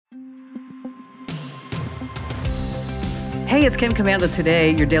Hey, it's Kim Commando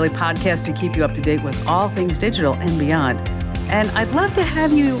Today, your daily podcast to keep you up to date with all things digital and beyond. And I'd love to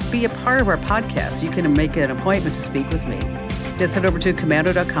have you be a part of our podcast. You can make an appointment to speak with me. Just head over to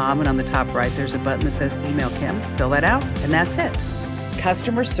commando.com, and on the top right, there's a button that says Email Kim. Fill that out, and that's it.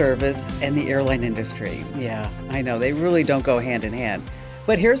 Customer service and the airline industry. Yeah, I know, they really don't go hand in hand.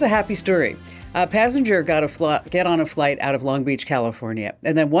 But here's a happy story. A passenger got on a flight out of Long Beach, California.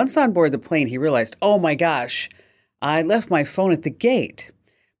 And then once on board the plane, he realized, oh my gosh, I left my phone at the gate.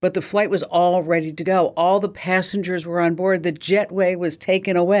 But the flight was all ready to go. All the passengers were on board. The jetway was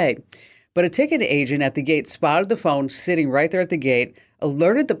taken away. But a ticket agent at the gate spotted the phone sitting right there at the gate,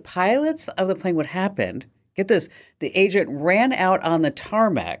 alerted the pilots of the plane what happened. Get this, the agent ran out on the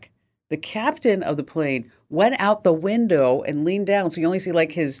tarmac. The captain of the plane went out the window and leaned down, so you only see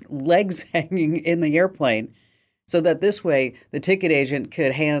like his legs hanging in the airplane, so that this way the ticket agent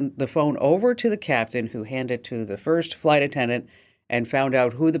could hand the phone over to the captain, who handed it to the first flight attendant and found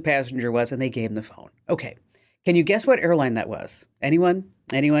out who the passenger was, and they gave him the phone. Okay, can you guess what airline that was? Anyone?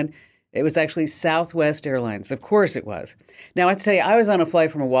 It was actually Southwest Airlines. Of course it was. Now, I'd say I was on a flight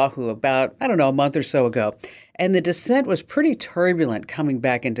from Oahu about, a month or so ago, and the descent was pretty turbulent coming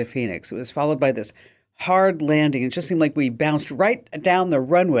back into Phoenix. It was followed by this hard landing. It just seemed like we bounced right down the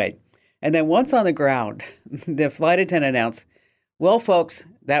runway. And then once on the ground, the flight attendant announced, well, folks,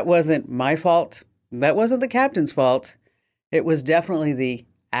 that wasn't my fault. That wasn't the captain's fault. It was definitely the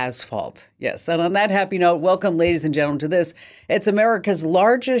asphalt. Yes. And on that happy note, welcome, ladies and gentlemen, to this. It's America's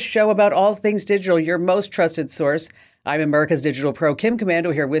largest show about all things digital, your most trusted source. I'm America's Digital Pro, Kim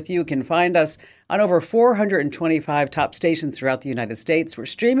Commando, here with you. You can find us on over 425 top stations throughout the United States. We're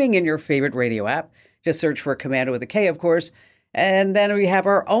streaming in your favorite radio app. Just search for Commando with a K, of course. And then we have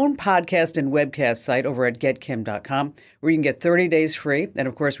our own podcast and webcast site over at getkim.com, where you can get 30 days free. And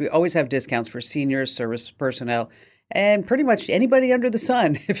of course, we always have discounts for seniors, service personnel, and pretty much anybody under the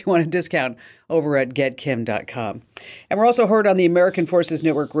sun if you want a discount over at getkim.com. And we're also heard on the American Forces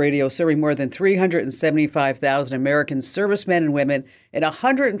Network Radio, serving more than 375,000 American servicemen and women in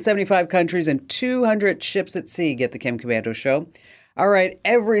 175 countries and 200 ships at sea. Get the Kim Commando Show. All right,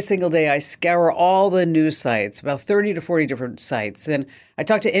 every single day I scour all the news sites, about 30 to 40 different sites, and I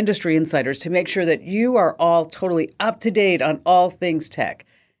talk to industry insiders to make sure that you are all totally up to date on all things tech.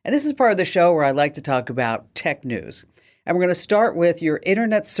 And this is part of the show where I like to talk about tech news. And we're going to start with your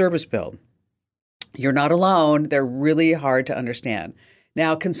internet service bill. You're not alone. They're really hard to understand.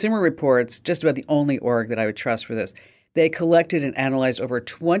 Now, Consumer Reports, just about the only org that I would trust for this, they collected and analyzed over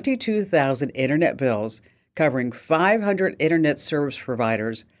 22,000 internet bills covering 500 internet service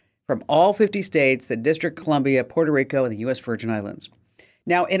providers from all 50 states, the District of Columbia, Puerto Rico, and the U.S. Virgin Islands.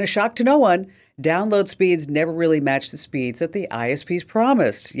 Now, in a shock to no one, download speeds never really matched the speeds that the ISPs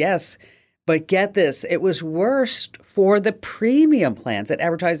promised. Yes, but get this, it was worse for the premium plans that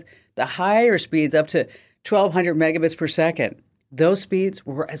advertised the higher speeds up to 1,200 megabits per second. Those speeds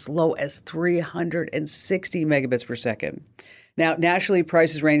were as low as 360 megabits per second. Now, nationally,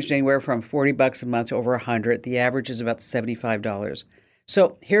 prices ranged anywhere from $40 a month to over $100. The average is about $75.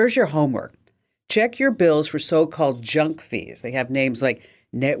 So here's your homework. Check your bills for so-called junk fees. They have names like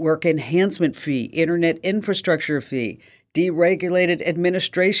network enhancement fee, internet infrastructure fee, deregulated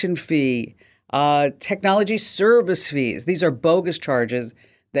administration fee, technology service fees. These are bogus charges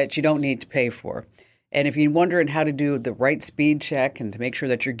that you don't need to pay for. And if you're wondering how to do the right speed check and to make sure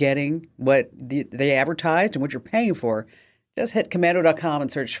that you're getting what they advertised and what you're paying for, just hit commando.com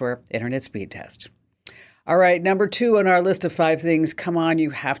and search for Internet Speed Test. All right, number 2 on our list of 5 things. Come on,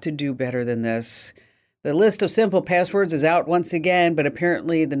 you have to do better than this. The list of simple passwords is out once again, but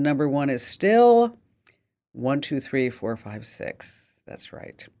apparently the number 1 is still 1, 2, 3, 4, 5, 6. That's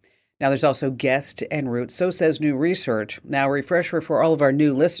right. Now there's also guest and root. So says new research. Now, refresher for all of our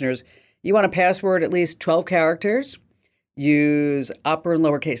new listeners. You want a password at least 12 characters. Use upper and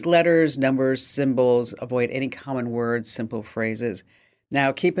lowercase letters, numbers, symbols. Avoid any common words, simple phrases.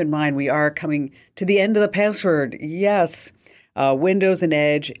 Now, keep in mind, we are coming to the end of the password. Yes. Windows and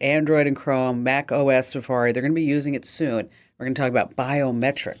Edge, Android and Chrome, Mac OS, Safari, they're going to be using it soon. We're going to talk about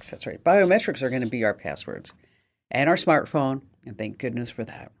biometrics. That's right. Biometrics are going to be our passwords and our smartphone, and thank goodness for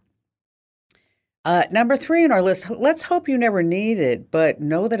that. Number 3 on our list, let's hope you never need it, but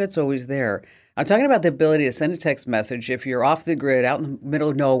know that it's always there. I'm talking about the ability to send a text message if you're off the grid, out in the middle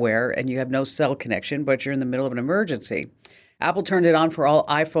of nowhere, and you have no cell connection, but you're in the middle of an emergency. Apple turned it on for all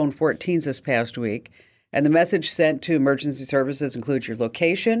iPhone 14s this past week, and the message sent to emergency services includes your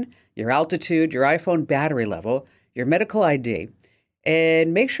location, your altitude, your iPhone battery level, your medical ID,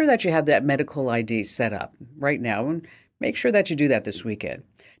 and make sure that you have that medical ID set up right now, and make sure that you do that this weekend.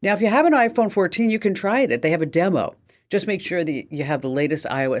 Now, if you have an iPhone 14, you can try it. They have a demo. Just make sure that you have the latest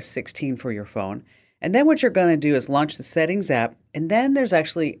iOS 16 for your phone. And then what you're going to do is launch the Settings app, and then there's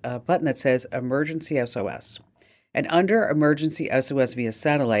actually a button that says Emergency SOS. And under Emergency SOS via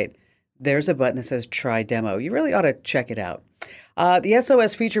satellite, there's a button that says Try Demo. You really ought to check it out. The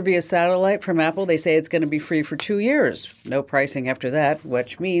SOS feature via satellite from Apple, they say it's going to be free for 2 years. No pricing after that,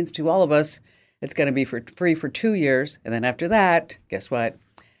 which means to all of us, it's going to be free for 2 years. And then after that, guess what?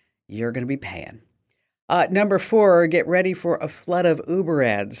 You're going to be paying. Number 4, get ready for a flood of Uber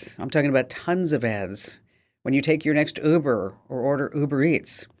ads. I'm talking about tons of ads when you take your next Uber or order Uber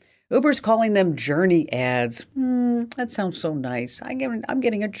Eats. Uber's calling them journey ads. That sounds so nice. I'm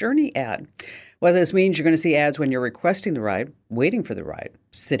getting a journey ad. Well, this means you're going to see ads when you're requesting the ride, waiting for the ride,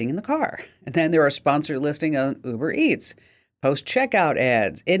 sitting in the car. And then there are sponsored listings on Uber Eats, post-checkout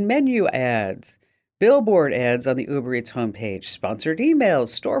ads, in-menu ads, billboard ads on the Uber Eats homepage, sponsored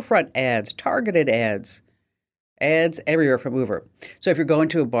emails, storefront ads, targeted ads everywhere from Uber. So if you're going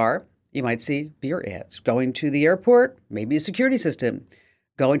to a bar, you might see beer ads. Going to the airport, maybe a security system.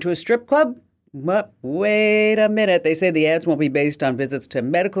 Going to a strip club? Wait a minute. They say the ads won't be based on visits to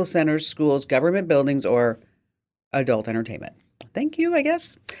medical centers, schools, government buildings, or adult entertainment. Thank you, I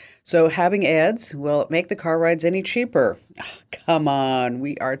guess. So having ads will make the car rides any cheaper. Come on.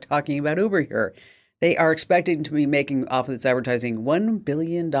 We are talking about Uber here. They are expecting to be making off of this advertising $1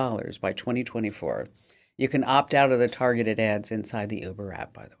 billion by 2024. You can opt out of the targeted ads inside the Uber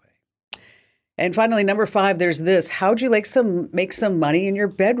app, by the way. And finally, number 5, there's this. How'd you make some money in your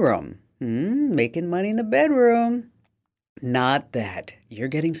bedroom? Making money in the bedroom. Not that. You're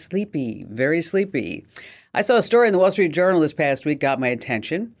getting sleepy, very sleepy. I saw a story in the Wall Street Journal this past week, got my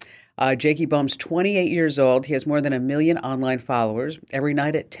attention. Jakey Bum's 28 years old. He has more than 1 million online followers. Every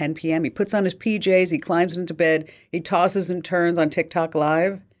night at 10 p.m., he puts on his PJs, he climbs into bed, he tosses and turns on TikTok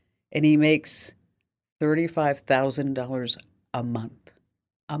Live, and he makes $35,000 a month.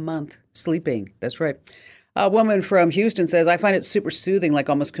 A month sleeping. That's right. A woman from Houston says, I find it super soothing, like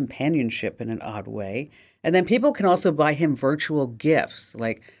almost companionship in an odd way. And then people can also buy him virtual gifts.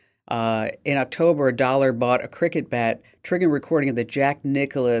 Like in October, a dollar bought a cricket bat, triggering a recording of the Jack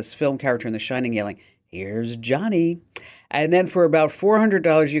Nicklaus film character in The Shining yelling, "Here's Johnny." And then for about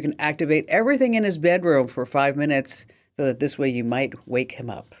 $400, you can activate everything in his bedroom for 5 minutes so that this way you might wake him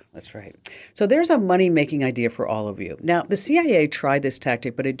up. That's right. So there's a money-making idea for all of you. Now, the CIA tried this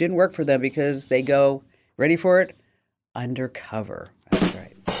tactic, but it didn't work for them because they go, ready for it? Undercover. That's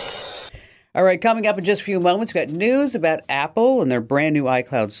right. All right, coming up in just a few moments, we've got news about Apple and their brand new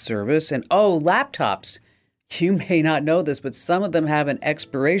iCloud service. And laptops. You may not know this, but some of them have an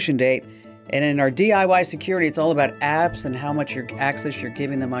expiration date. And in our DIY security, it's all about apps and how much access you're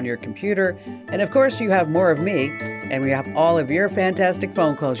giving them on your computer. And of course, you have more of me, and we have all of your fantastic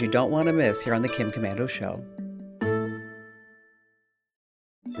phone calls you don't want to miss here on the Kim Komando Show.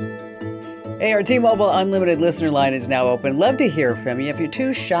 Hey, our T-Mobile Unlimited listener line is now open. Love to hear from you. If you're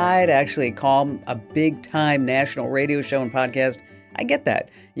too shy to actually call a big-time national radio show and podcast, I get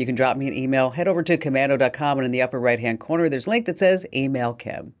that. You can drop me an email. Head over to komando.com, and in the upper right-hand corner, there's a link that says Email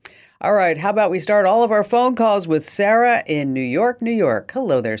Kim. All right, how about we start all of our phone calls with Sarah in New York, New York.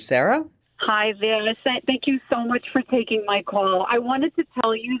 Hello there, Sarah. Hi there. Thank you so much for taking my call. I wanted to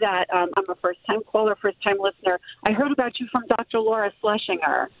tell you that I'm a first-time caller, first-time listener. I heard about you from Dr. Laura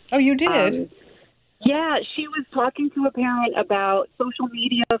Schlesinger. Oh, you did? Yeah, she was talking to a parent about social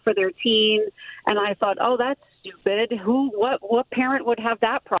media for their teen, and I thought, oh, that's stupid. What parent would have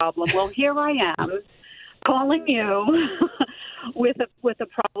that problem? Well, here I am calling you with a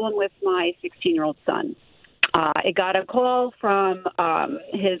problem with my 16-year-old son. I got a call from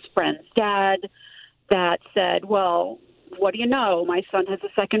his friend's dad that said, well, what do you know? My son has a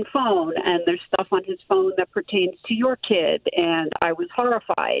second phone, and there's stuff on his phone that pertains to your kid. And I was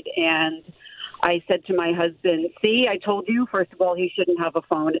horrified. And I said to my husband, see, I told you, first of all, he shouldn't have a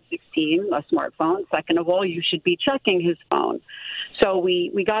phone at 16, a smartphone. Second of all, you should be checking his phone. So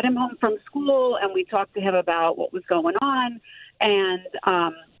we got him home from school, and we talked to him about what was going on. And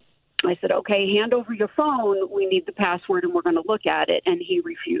I said, okay, hand over your phone. We need the password, and we're going to look at it. And he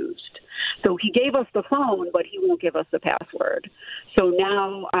refused. So he gave us the phone, but he won't give us the password. So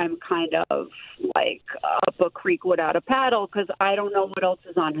now I'm kind of like up a creek without a paddle because I don't know what else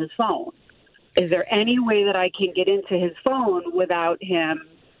is on his phone. Is there any way that I can get into his phone without him,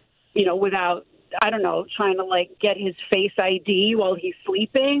 without, I don't know, trying to like get his Face ID while he's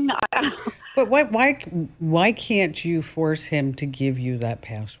sleeping? But why can't you force him to give you that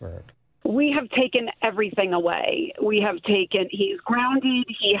password? We have taken everything away. He's grounded.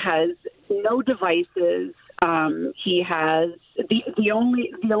 He has no devices. He has the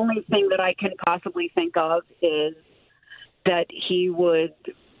only thing that I can possibly think of is that he would,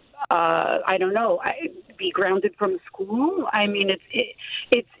 I don't know, be grounded from school. I mean,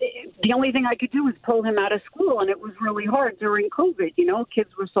 it's the only thing I could do was pull him out of school, and it was really hard during COVID. You know, kids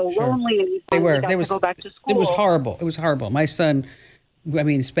were so lonely, and he finally got to go back to school. It was horrible. It was horrible. My son, I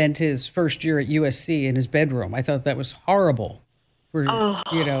mean, spent his first year at USC in his bedroom. I thought that was horrible. You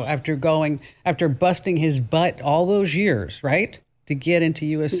know, after busting his butt all those years, right, to get into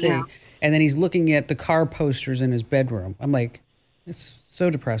USC, and then he's looking at the car posters in his bedroom. I'm like, it's so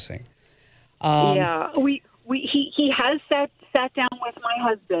depressing. He has sat down with my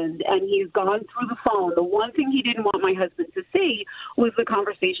husband, and he's gone through the phone. The one thing he didn't want my husband to see was the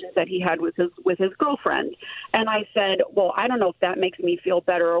conversations that he had with his girlfriend. And I said, well, I don't know if that makes me feel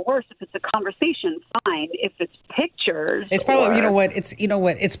better or worse. If it's a conversation, fine. If it's pictures, it's probably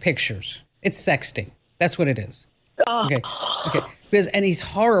it's pictures. It's sexting. That's what it is. Okay. And he's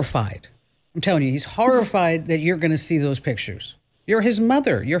horrified. I'm telling you, he's horrified that you're going to see those pictures. You're his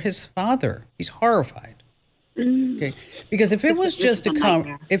mother. You're his father. He's horrified. Okay, because if it was just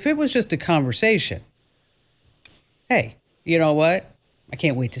a conversation, hey, you know what? I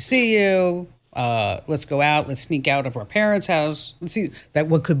can't wait to see you. Let's go out. Let's sneak out of our parents' house. Let's see that.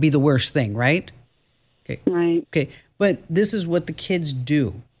 What could be the worst thing, right? Okay, right. Okay, but this is what the kids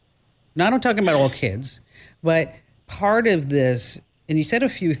do. Now, I'm not talking about all kids, but part of this. And you said a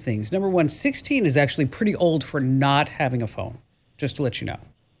few things. Number one, 16 is actually pretty old for not having a phone. Just to let you know.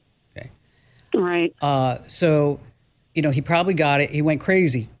 Right. So, you know, he probably got it. He went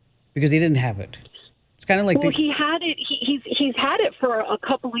crazy because he didn't have it. It's kind of like he had it. He's had it for a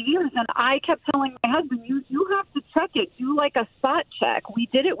couple of years, and I kept telling my husband, you have to check it. Do like a spot check. We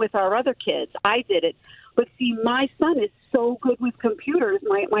did it with our other kids. I did it. But see, my son is so good with computers.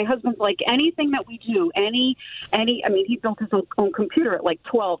 My husband's like, anything that we do, I mean, he built his own computer at like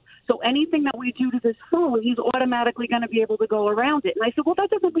 12. So anything that we do to this phone, he's automatically going to be able to go around it. And I said, well, that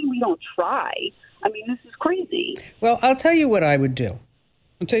doesn't mean we don't try. I mean, this is crazy. Well, I'll tell you what I would do.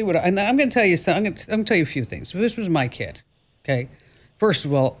 I'll tell you what, and I'm going to tell you something. I'm going to tell you a few things. If this was my kid, okay? First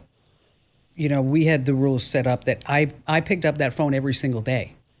of all, you know, we had the rules set up that I picked up that phone every single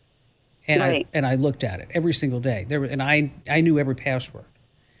day. And I looked at it every single day. I knew every password.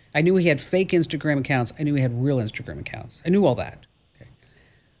 I knew he had fake Instagram accounts. I knew he had real Instagram accounts. I knew all that. Okay.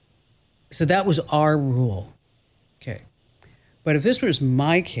 So that was our rule. Okay. But if this was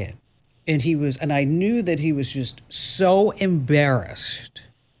my kid, and I knew that he was just so embarrassed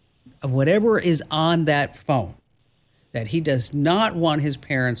of whatever is on that phone, that he does not want his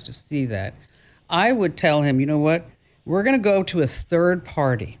parents to see that, I would tell him, you know what? We're going to go to a third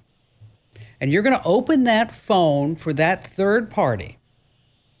party. And you're going to open that phone for that third party.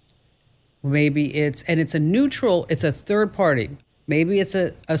 Maybe it's a third party. Maybe it's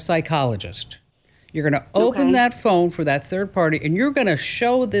a psychologist. You're going to open that phone for that third party, and you're going to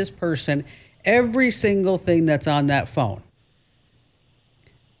show this person every single thing that's on that phone.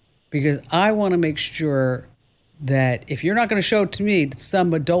 Because I want to make sure that if you're not going to show it to me, that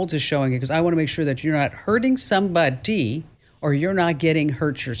some adult is showing it, because I want to make sure that you're not hurting somebody or you're not getting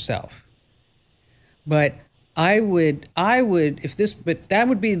hurt yourself. But that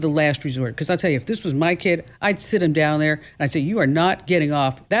would be the last resort. Because I'll tell you, if this was my kid, I'd sit him down there and I'd say, you are not getting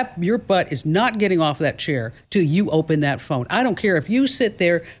off. Your butt is not getting off of that chair till you open that phone. I don't care if you sit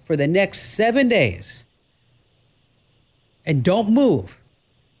there for the next 7 days and don't move.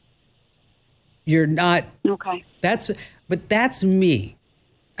 You're not. Okay. But that's me.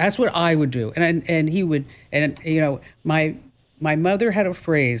 That's what I would do. And he would, and you know, my mother had a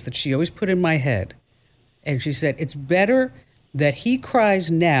phrase that she always put in my head. And she said, it's better that he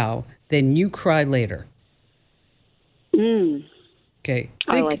cries now than you cry later. Okay.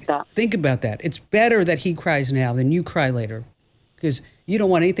 I like that. Think about that. It's better that he cries now than you cry later. Because you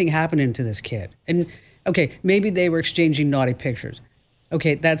don't want anything happening to this kid. And, okay, maybe they were exchanging naughty pictures.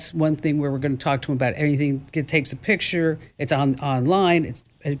 Okay, that's one thing where we're going to talk to him about anything. It takes a picture. It's online. It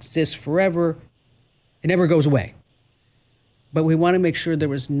exists forever. It never goes away. But we want to make sure there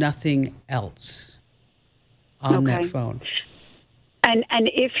was nothing else on that phone. And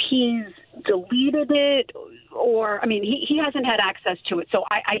if he's deleted it, or, I mean, he hasn't had access to it, so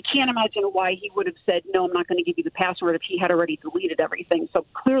I can't imagine why he would have said, no, I'm not going to give you the password if he had already deleted everything. So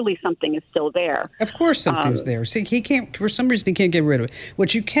clearly something is still there. Of course something's there. See, he can't, for some reason, he can't get rid of it.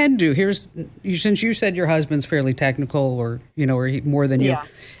 What you can do, since you said your husband's fairly technical, or, you know, or more than you,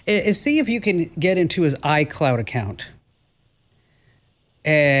 is see if you can get into his iCloud account.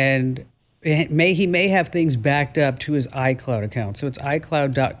 And he may have things backed up to his iCloud account. So it's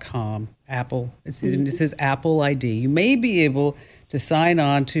iCloud.com, Apple. It says Apple ID. You may be able to sign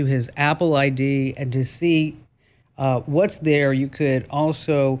on to his Apple ID and to see what's there. You could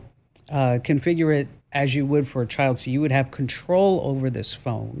also configure it as you would for a child. So you would have control over this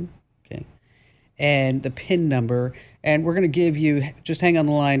phone, okay, and the PIN number. And we're going to give you, just hang on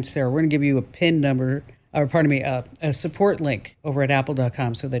the line, Sarah, we're going to give you a PIN number, or pardon me, a support link over at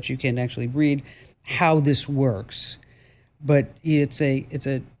apple.com so that you can actually read how this works. But you're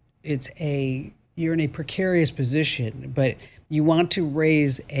in a precarious position, but you want to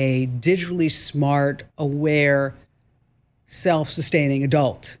raise a digitally smart, aware, self-sustaining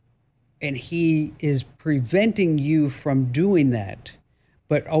adult. And he is preventing you from doing that.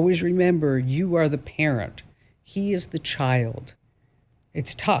 But always remember, you are the parent. He is the child.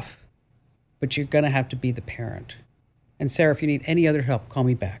 It's tough, but you're going to have to be the parent. And Sarah, if you need any other help, call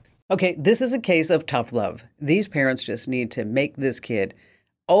me back. Okay, this is a case of tough love. These parents just need to make this kid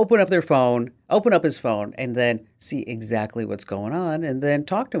open up his phone, and then see exactly what's going on, and then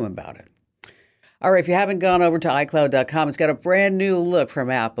talk to him about it. All right, if you haven't gone over to iCloud.com, it's got a brand new look from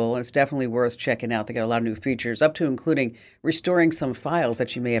Apple, and it's definitely worth checking out. They got a lot of new features, up to including restoring some files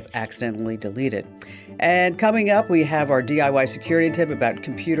that you may have accidentally deleted. And coming up, we have our DIY security tip about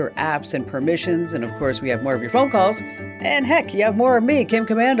computer apps and permissions, and of course, we have more of your phone calls. And heck, you have more of me, Kim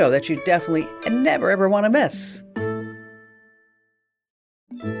Commando, that you definitely and never ever want to miss.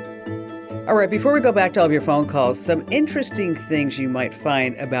 All right, before we go back to all of your phone calls, some interesting things you might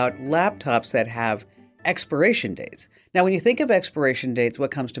find about laptops that have expiration dates. Now, when you think of expiration dates,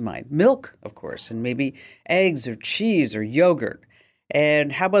 what comes to mind? Milk, of course, and maybe eggs or cheese or yogurt.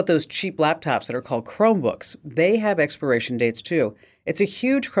 And how about those cheap laptops that are called Chromebooks? They have expiration dates too. It's a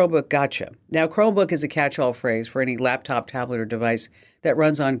huge Chromebook gotcha. Now, Chromebook is a catch-all phrase for any laptop, tablet, or device that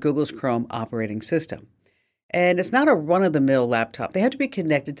runs on Google's Chrome operating system. And it's not a run-of-the-mill laptop. They have to be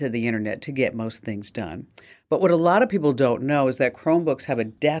connected to the internet to get most things done. But what a lot of people don't know is that Chromebooks have a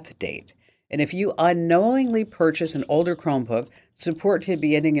death date. And if you unknowingly purchase an older Chromebook, support could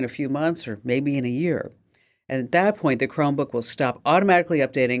be ending in a few months or maybe in a year. And at that point, the Chromebook will stop automatically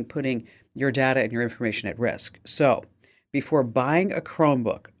updating, putting your data and your information at risk. So before buying a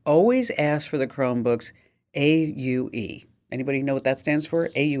Chromebook, always ask for the Chromebook's AUE. Anybody know what that stands for?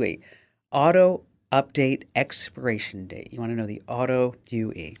 AUE. Auto Update Expiration Date. You want to know the Auto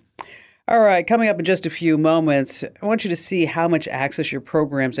UE. All right, coming up in just a few moments, I want you to see how much access your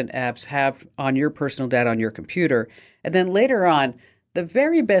programs and apps have on your personal data on your computer. And then later on, the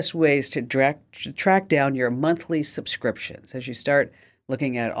very best ways to track down your monthly subscriptions as you start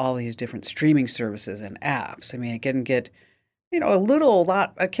looking at all these different streaming services and apps. I mean, it can get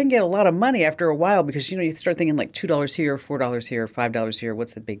it can get a lot of money after a while because, you start thinking like $2 here, $4 here, $5 here.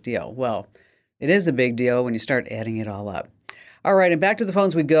 What's the big deal? Well, it is a big deal when you start adding it all up. All right, and back to the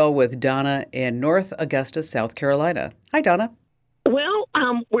phones we go with Donna in North Augusta, South Carolina. Hi, Donna. Well,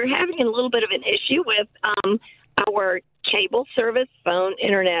 we're having a little bit of an issue with our cable service, phone,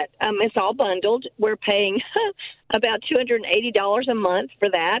 internet. It's all bundled. We're paying about $280 a month for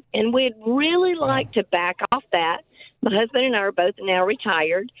that, and we'd really like to back off that. My husband and I are both now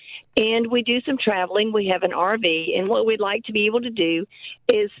retired, and we do some traveling. We have an RV, and what we'd like to be able to do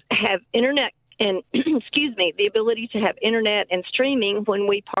is have internet and, the ability to have internet and streaming when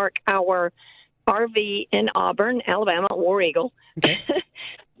we park our RV in Auburn, Alabama, War Eagle, okay,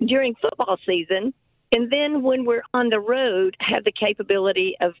 during football season. And then when we're on the road, have the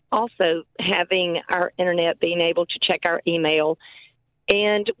capability of also having our internet, being able to check our email.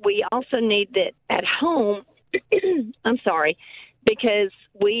 And we also need that at home, because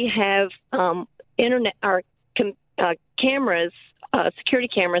we have internet, our cameras, security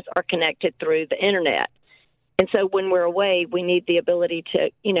cameras are connected through the internet. And so when we're away, we need the ability to,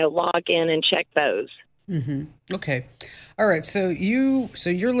 log in and check those. Mm-hmm. Okay. All right. So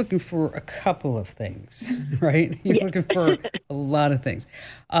you're looking for a couple of things, right? You're looking for a lot of things.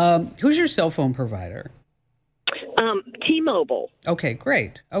 Who's your cell phone provider? T-Mobile. Okay,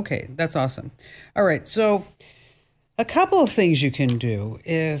 great. Okay, that's awesome. All right. So a couple of things you can do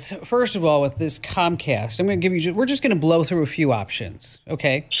is, first of all, with this Comcast, we're just going to blow through a few options.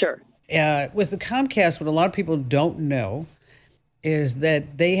 Okay. Sure. With the Comcast, what a lot of people don't know is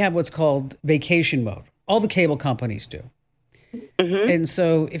that they have what's called vacation mode. All the cable companies do. Mm-hmm. And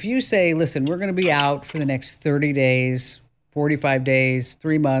so if you say, listen, we're going to be out for the next 30 days, 45 days,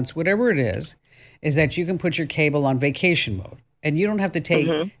 3 months, whatever it is that you can put your cable on vacation mode. And you don't have to take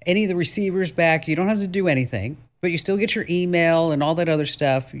any of the receivers back. You don't have to do anything, but you still get your email and all that other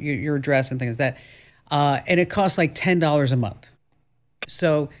stuff, your address and things like that. And it costs like $10 a month.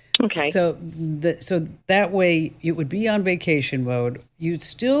 So that way it would be on vacation mode. You'd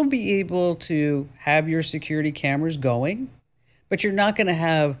still be able to have your security cameras going, but you're not going to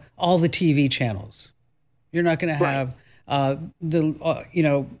have all the TV channels. You're not going to have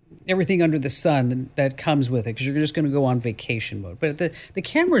everything under the sun that comes with it, because you're just going to go on vacation mode. But the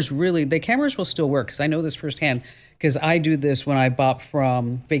cameras will still work, because I know this firsthand, because I do this when I bop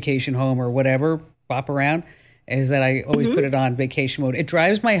from vacation home or whatever, bop around, is that I always put it on vacation mode. It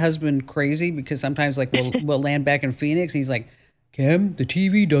drives my husband crazy, because sometimes like we'll land back in Phoenix and he's like, Kim, the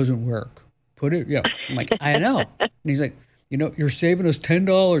TV doesn't work. Put it, I'm like, I know. And he's like, you're saving us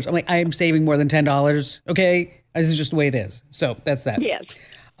 $10. I'm like, I am saving more than $10. Okay. This is just the way it is. So that's that. Yes.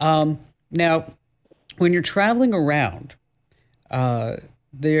 Now, when you're traveling around,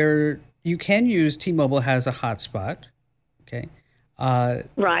 you can use T-Mobile has a hotspot. Okay.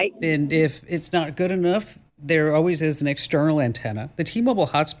 Right. And if it's not good enough, there always is an external antenna. The T-Mobile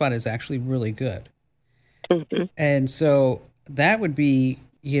hotspot is actually really good. Mm-hmm. And so that would be,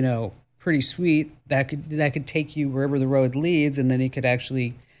 pretty sweet. That could take you wherever the road leads, and then you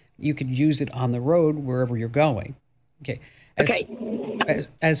could use it on the road wherever you're going. Okay.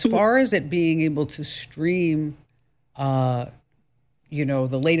 As far as it being able to stream, the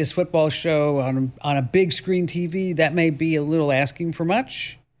latest football show on a big screen TV, that may be a little asking for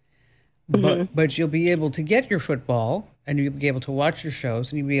much. But you'll be able to get your football, and you'll be able to watch your shows,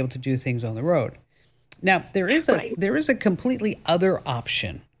 and you'll be able to do things on the road. Now, there is a completely other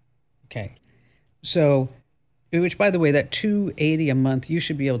option. Okay. So, which, by the way, that $280 a month, you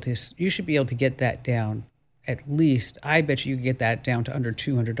should be able to get that down. At least, I bet you could get that down to under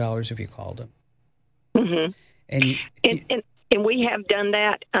 $200 if you called them. Mm-hmm. And we have done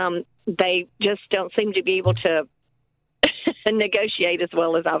that. They just don't seem to be able to negotiate as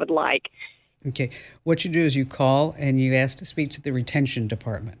well as I would like. Okay. What you do is you call and you ask to speak to the retention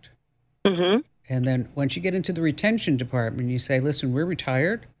department. Mm-hmm. And then once you get into the retention department, you say, listen, we're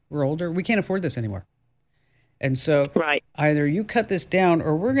retired, we're older, we can't afford this anymore. And so either you cut this down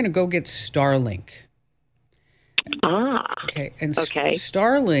or we're going to go get Starlink. Okay. And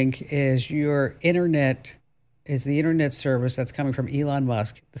Starlink is the internet service that's coming from Elon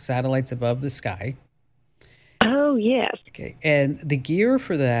Musk, the satellites above the sky. Oh, yes. Okay. And the gear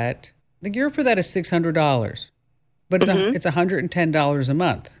for that is $600, but it's $110 a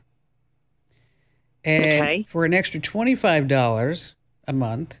month. And for an extra $25 a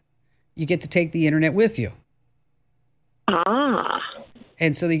month, you get to take the internet with you.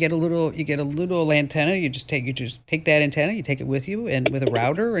 And so you get a little antenna. You just take that antenna, you take it with you, and with a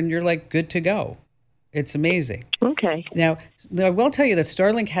router, and you're like good to go. It's amazing. Okay. Now I will tell you that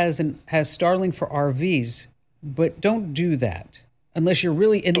Starlink has Starlink for RVs, but don't do that unless you're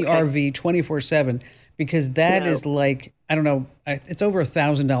really in the RV 24/7, because that is like, I don't know, it's over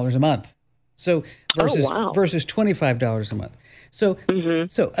 $1,000 a month. So versus $25 a month. So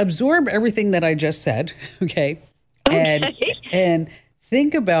so absorb everything that I just said, okay? And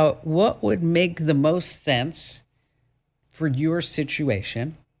think about what would make the most sense for your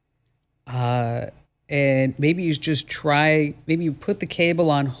situation. And maybe you put the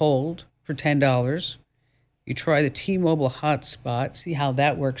cable on hold for $10. You try the T-Mobile hotspot, see how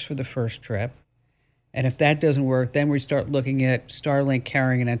that works for the first trip. And if that doesn't work, then we start looking at Starlink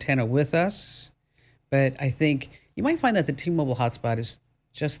carrying an antenna with us. But I think you might find that the T-Mobile hotspot is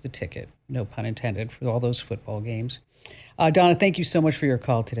just the ticket, no pun intended, for all those football games. Donna, thank you so much for your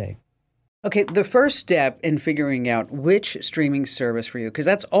call today. Okay, the first step in figuring out which streaming service for you, because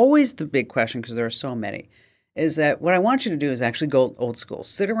that's always the big question, because there are so many, is that what I want you to do is actually go old school.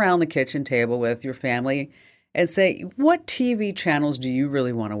 Sit around the kitchen table with your family and say, what TV channels do you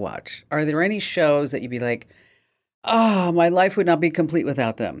really want to watch? Are there any shows that you'd be like, oh, my life would not be complete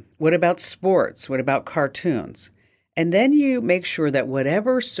without them? What about sports? What about cartoons? And then you make sure that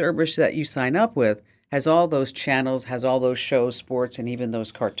whatever service that you sign up with has all those channels, has all those shows, sports, and even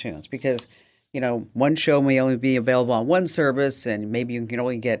those cartoons. Because, one show may only be available on one service, and maybe you can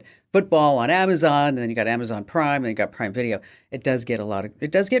only get football on Amazon, and then you got Amazon Prime, and you got Prime Video. It does get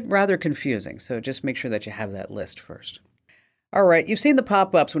rather confusing. So just make sure that you have that list first. All right, you've seen the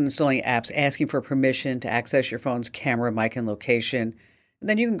pop-ups when installing apps asking for permission to access your phone's camera, mic, and location. And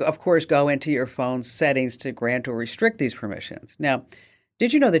then you can, of course, go into your phone's settings to grant or restrict these permissions. Now,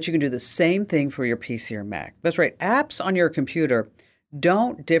 did you know that you can do the same thing for your PC or Mac? That's right. Apps on your computer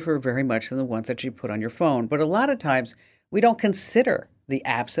don't differ very much than the ones that you put on your phone. But a lot of times, we don't consider the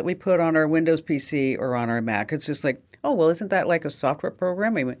apps that we put on our Windows PC or on our Mac. It's just like, oh, well, isn't that like a software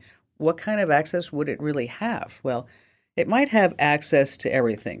program? I mean, what kind of access would it really have? Well, it might have access to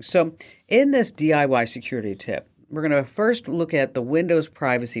everything. So in this DIY security tip, we're going to first look at the Windows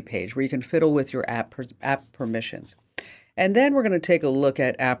privacy page where you can fiddle with your app permissions. And then we're going to take a look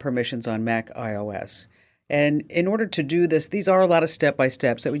at app permissions on Mac iOS. And in order to do this, these are a lot of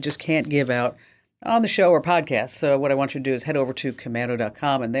step-by-steps that we just can't give out on the show or podcast. So what I want you to do is head over to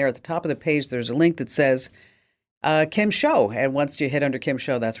commando.com, and there at the top of the page, there's a link that says Kim Show. And once you hit under Kim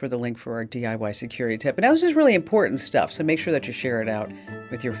Show, that's where the link for our DIY security tip. And that was just really important stuff. So make sure that you share it out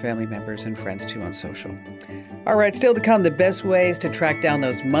with your family members and friends too on social. All right, still to come, the best ways to track down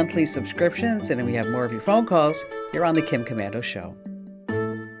those monthly subscriptions. And then we have more of your phone calls here on the Kim Komando Show.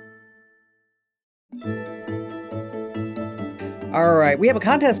 All right, we have a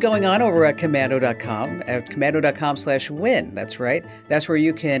contest going on over at commando.com, at commando.com/win. That's right. That's where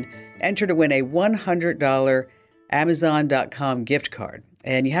you can enter to win a $100 Amazon.com gift card.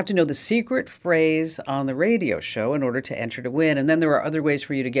 And you have to know the secret phrase on the radio show in order to enter to win. And then there are other ways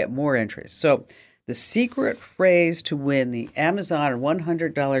for you to get more entries. So the secret phrase to win the Amazon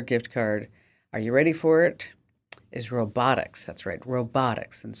 $100 gift card, are you ready for it? Is robotics. That's right,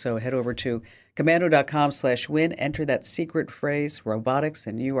 robotics. And so head over to commando.com/win, enter that secret phrase, robotics,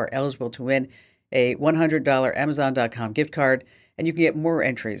 and you are eligible to win a $100 Amazon.com gift card. And you can get more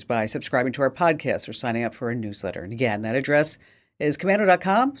entries by subscribing to our podcast or signing up for a newsletter. And again, that address is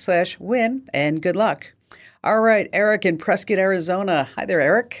commando.com/win, and good luck. All right, Eric in Prescott, Arizona. Hi there,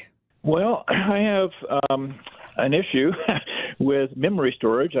 Eric. Well, I have an issue with memory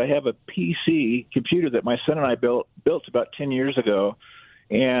storage. I have a PC computer that my son and I built about 10 years ago,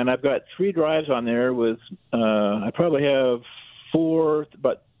 and I've got 3 drives on there with, I probably have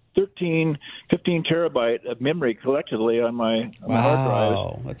about 13, 15 terabyte of memory collectively on my hard drives.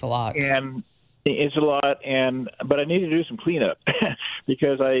 Wow, that's a lot. And it's a lot, but I need to do some cleanup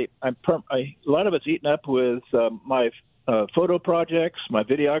because a lot of it's eaten up with my photo projects, my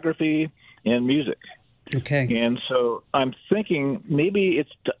videography, and music. Okay. And so I'm thinking maybe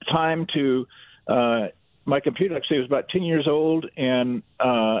it's time to my computer actually was about 10 years old, and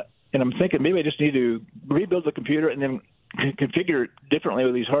I'm thinking maybe I just need to rebuild the computer and then configure it differently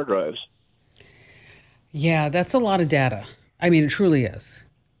with these hard drives. Yeah, that's a lot of data. I mean, it truly is.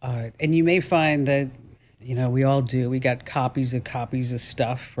 And you may find that, we all do. We got copies of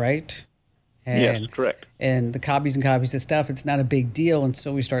stuff, right? Yes, correct. And the copies and copies of stuff, it's not a big deal. And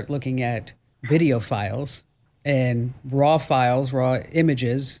so we start looking at video files and raw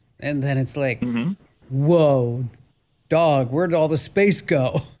images. And then it's like, whoa, dog, where'd all the space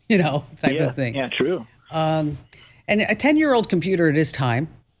go? Type of thing. Yeah, true. And a 10-year-old computer, it is time,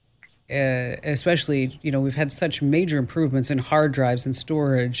 especially, we've had such major improvements in hard drives and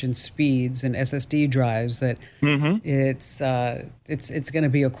storage and speeds and SSD drives that it's going to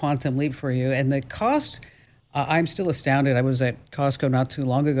be a quantum leap for you. And the cost, I'm still astounded. I was at Costco not too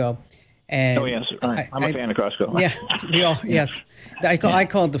long ago. And oh, yes. I'm a fan of Costco. Yeah, yes. I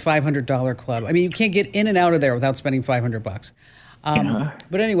call it the $500 club. I mean, you can't get in and out of there without spending $500.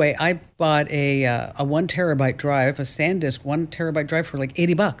 But anyway, I bought a 1 terabyte drive, a SanDisk 1 terabyte drive for like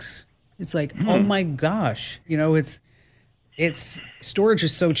 $80. It's like, oh my gosh, it's storage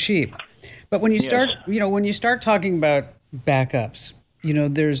is so cheap. But when you start, when you start talking about backups,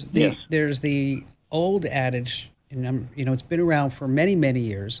 there's the old adage, and it's been around for many, many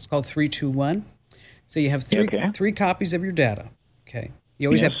years. It's called 3-2-1. So you have three copies of your data. Okay, you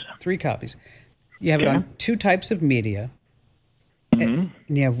always have 3 copies. You have it on 2 types of media. And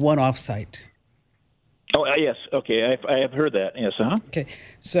you have 1 offsite. Oh, yes. Okay. I have heard that. Yes. Okay.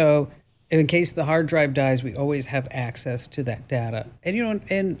 So in case the hard drive dies, we always have access to that data. And,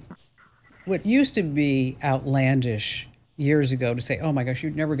 and what used to be outlandish years ago to say, oh my gosh,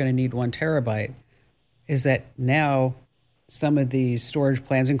 you're never going to need 1 terabyte, is that now some of these storage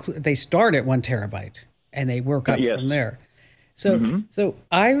plans they start at 1 terabyte and they work up from there. So, so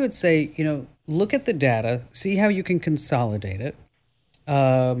I would say, look at the data, see how you can consolidate it.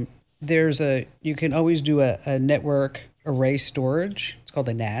 You can always do a network array storage. It's called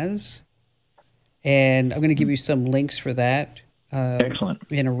a NAS. And I'm going to give you some links for that. Excellent.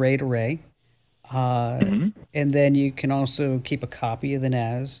 In a RAID array. And then you can also keep a copy of the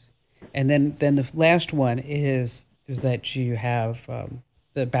NAS. And then the last one is that you have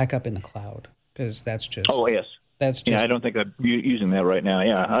the backup in the cloud, because that's just... Oh, yes. That's just... Yeah, I don't think I'm using that right now.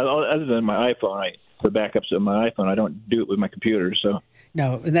 Yeah, other than my iPhone, the backups of my iPhone, I don't do it with my computer, so...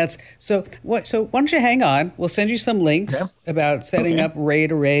 No, and that's so. What? So why don't you hang on? We'll send you some links about setting up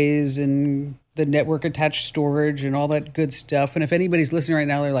RAID arrays and the network attached storage and all that good stuff. And if anybody's listening right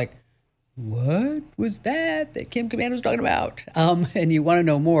now, they're like, "What was that Kim Komando was talking about?" And you want to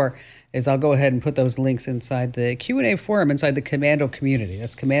know more, I'll go ahead and put those links inside the Q&A forum inside the Komando community.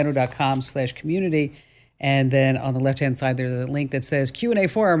 That's commando.com/community. And then on the left-hand side, there's a link that says Q&A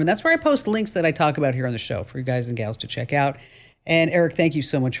forum, and that's where I post links that I talk about here on the show for you guys and gals to check out. And Eric, thank you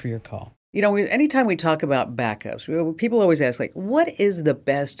so much for your call. Anytime we talk about backups, people always ask, like, what is the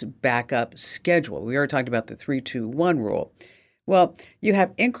best backup schedule? We already talked about the 3-2-1 rule. Well, you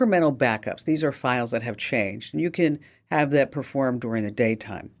have incremental backups. These are files that have changed, and you can have that performed during the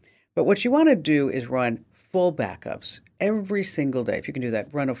daytime. But what you want to do is run full backups every single day. If you can do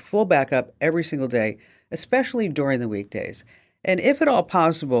that, run a full backup every single day, especially during the weekdays. And if at all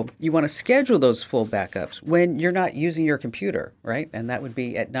possible, you want to schedule those full backups when you're not using your computer, right? And that would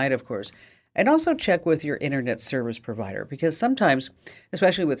be at night, of course. And also check with your internet service provider, because sometimes,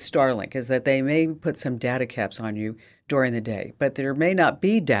 especially with Starlink, is that they may put some data caps on you during the day, but there may not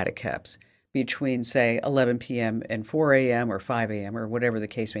be data caps between, say, 11 p.m. and 4 a.m. or 5 a.m. or whatever the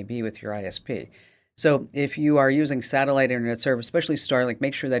case may be with your ISP. So if you are using satellite internet service, especially Starlink,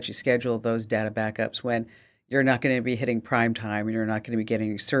 make sure that you schedule those data backups when you're not going to be hitting prime time and you're not going to be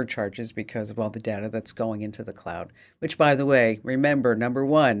getting surcharges because of all the data that's going into the cloud. Which, by the way, remember, number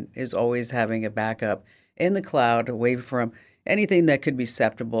one is always having a backup in the cloud away from anything that could be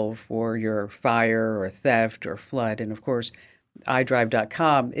susceptible for your fire or theft or flood. And of course,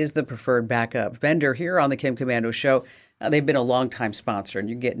 iDrive.com is the preferred backup vendor here on the Kim Komando Show. They've been a long-time sponsor, and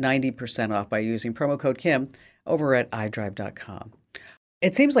you can get 90% off by using promo code Kim over at iDrive.com.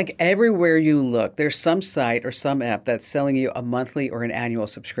 It seems like everywhere you look, there's some site or some app that's selling you a monthly or an annual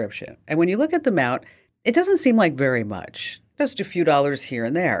subscription. And when you look at the amount, it doesn't seem like very much, just a few dollars here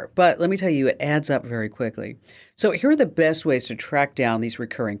and there. But let me tell you, it adds up very quickly. So here are the best ways to track down these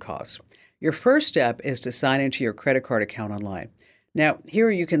recurring costs. Your first step is to sign into your credit card account online. Now, here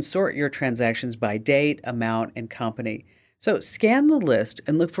you can sort your transactions by date, amount, and company. So scan the list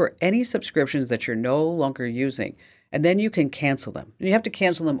and look for any subscriptions that you're no longer using, and then you can cancel them. And you have to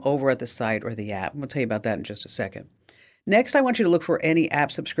cancel them over at the site or the app. We'll tell you about that in just a second. Next, I want you to look for any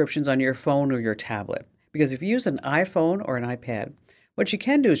app subscriptions on your phone or your tablet, because if you use an iPhone or an iPad, what you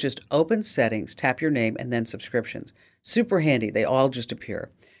can do is just open Settings, tap your name, and then Subscriptions. Super handy. They all just appear.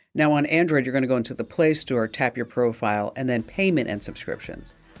 Now on Android, you're going to go into the Play Store, tap your profile, and then Payment and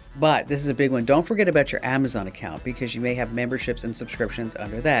Subscriptions. But this is a big one. Don't forget about your Amazon account, because you may have memberships and subscriptions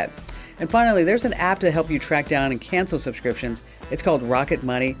under that. And finally, there's an app to help you track down and cancel subscriptions. It's called Rocket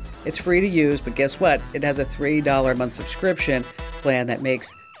Money. It's free to use, but guess what? It has a $3 a month subscription plan that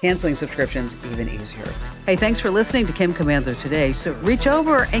makes canceling subscriptions even easier. Hey, thanks for listening to Kim Komando today. So reach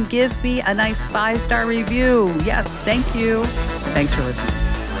over and give me a nice 5-star review. Yes, thank you. Thanks for listening.